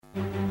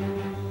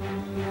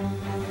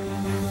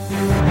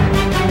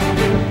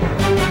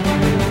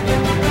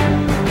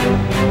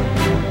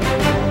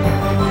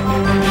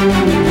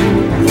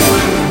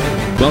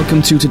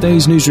welcome to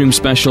today's Newsroom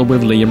Special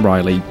with Liam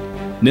Riley.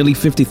 Nearly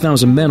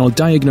 50,000 men are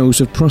diagnosed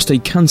with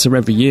prostate cancer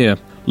every year.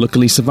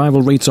 Luckily,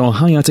 survival rates are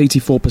high at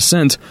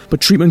 84%,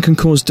 but treatment can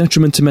cause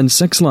detriment to men's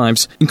sex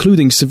lives,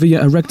 including severe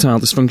erectile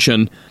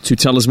dysfunction. To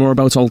tell us more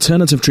about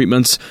alternative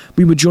treatments,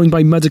 we were joined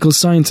by medical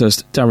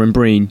scientist Darren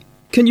Breen.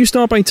 Can you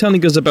start by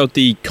telling us about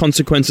the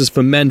consequences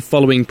for men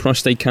following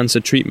prostate cancer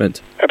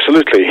treatment?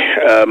 Absolutely.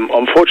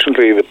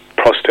 Unfortunately, the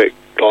prostate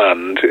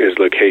gland is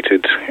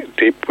located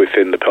deep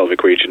within the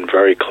pelvic region,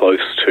 very close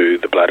to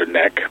the bladder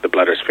neck, the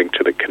bladder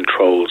sphincter that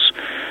controls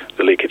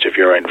the leakage of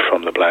urine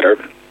from the bladder.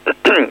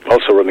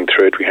 Also running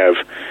through it, we have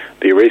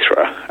the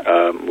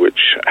urethra,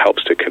 which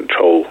helps to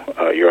control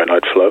urine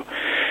outflow.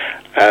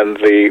 And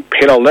the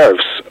penile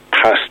nerves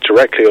pass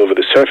directly over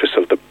the surface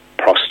of the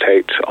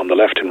prostate on the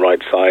left and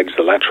right sides,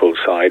 the lateral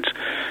sides,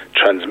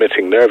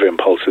 transmitting nerve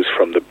impulses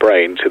from the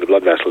brain to the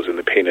blood vessels in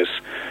the penis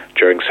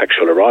during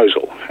sexual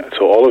arousal. And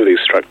so all of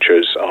these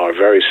structures are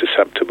very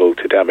susceptible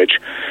to damage,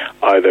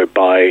 either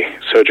by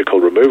surgical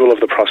removal of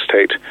the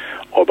prostate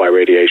or by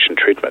radiation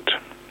treatment.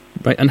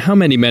 Right, and how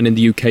many men in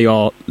the UK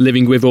are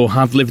living with or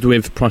have lived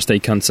with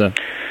prostate cancer?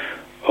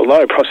 Well,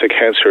 now prostate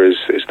cancer is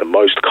the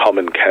most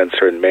common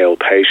cancer in male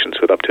patients,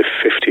 with up to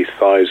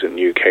 50,000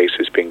 new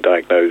cases being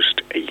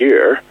diagnosed a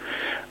year.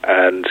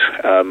 And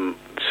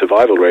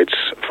survival rates,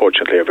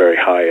 fortunately, are very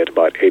high at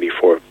about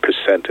 84%,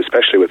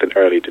 especially with an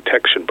early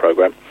detection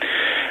program.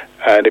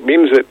 And it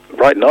means that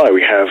right now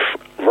we have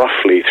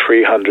roughly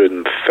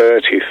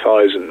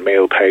 330,000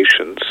 male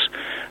patients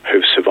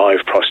who've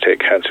survived prostate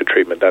cancer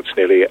treatment. That's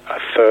nearly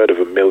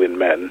 1/3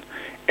 men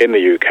in the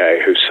UK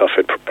who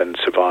suffered and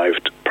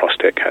survived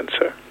prostate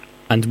cancer.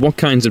 And what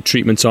kinds of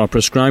treatments are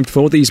prescribed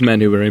for these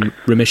men who are in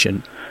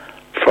remission?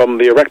 From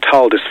the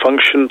erectile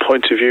dysfunction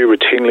point of view,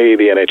 routinely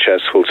the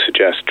NHS will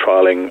suggest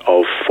trialling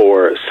of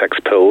 4 sex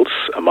pills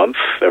a month.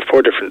 There are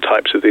 4 different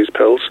types of these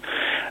pills,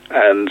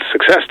 and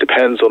success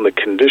depends on the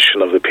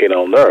condition of the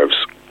penile nerves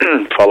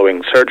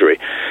following surgery.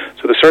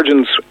 So the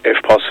surgeons,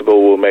 if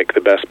possible, will make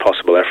the best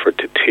possible effort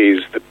to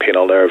tease the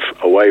penile nerve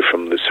away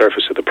from the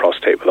surface of the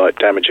prostate without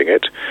damaging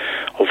it.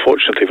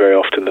 Unfortunately, very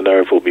often the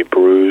nerve will be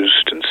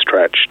bruised and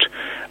stretched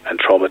and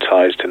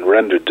traumatized and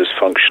rendered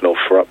dysfunctional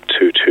for up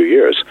to 2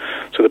 years.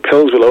 So the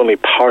pills will only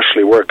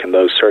partially work in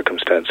those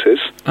circumstances.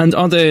 And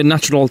are there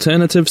natural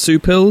alternatives to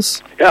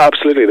pills? Yeah,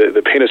 absolutely.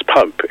 The penis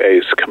pump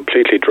is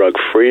completely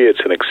drug-free.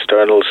 It's an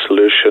external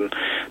solution.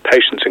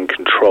 Patients in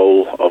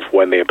control of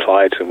when they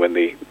apply it and when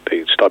they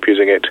stop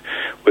using it,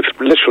 with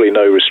literally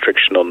no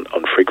restriction on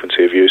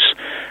frequency of use,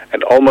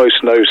 and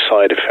almost no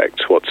side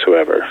effects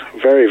whatsoever.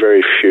 Very,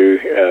 very few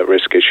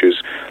risk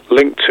issues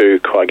linked to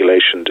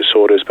coagulation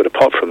disorders, but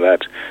apart from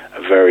that,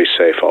 a very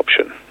safe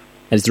option.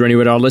 Is there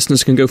anywhere our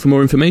listeners can go for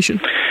more information?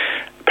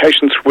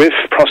 Patients with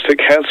prostate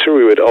cancer,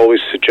 we would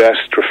always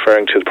suggest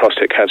referring to the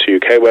Prostate Cancer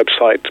UK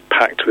website,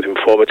 packed with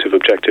informative,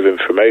 objective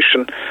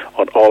information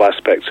on all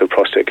aspects of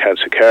prostate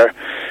cancer care.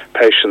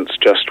 Patients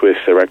just with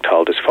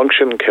erectile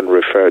dysfunction can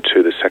refer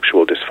to the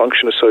Sexual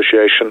Dysfunction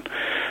Association.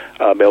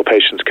 Male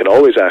patients can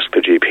always ask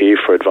their GP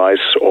for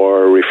advice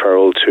or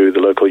referral to the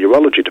local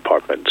urology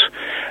department.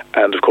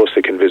 And of course,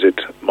 they can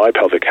visit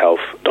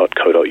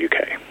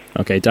mypelvichealth.co.uk.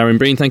 Okay, Darren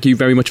Breen, thank you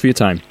very much for your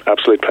time.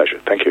 Absolute pleasure.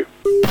 Thank you.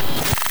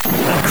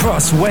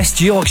 Across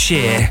West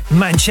Yorkshire,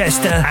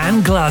 Manchester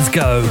and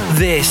Glasgow,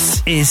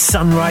 this is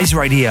Sunrise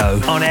Radio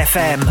on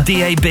FM,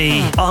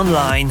 DAB,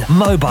 online,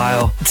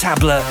 mobile,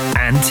 tablet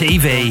and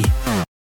TV.